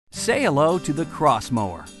Say hello to the Cross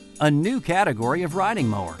Mower, a new category of riding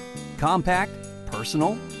mower. Compact,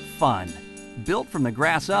 personal, fun. Built from the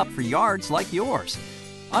grass up for yards like yours.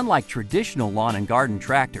 Unlike traditional lawn and garden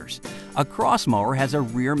tractors, a Cross Mower has a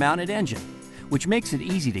rear-mounted engine, which makes it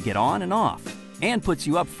easy to get on and off, and puts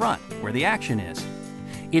you up front where the action is.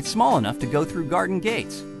 It's small enough to go through garden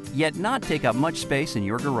gates, yet not take up much space in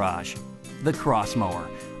your garage. The Cross Mower,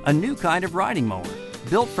 a new kind of riding mower,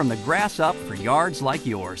 built from the grass up for yards like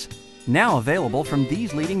yours. Now available from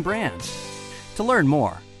these leading brands. To learn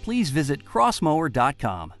more, please visit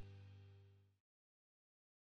crossmower.com.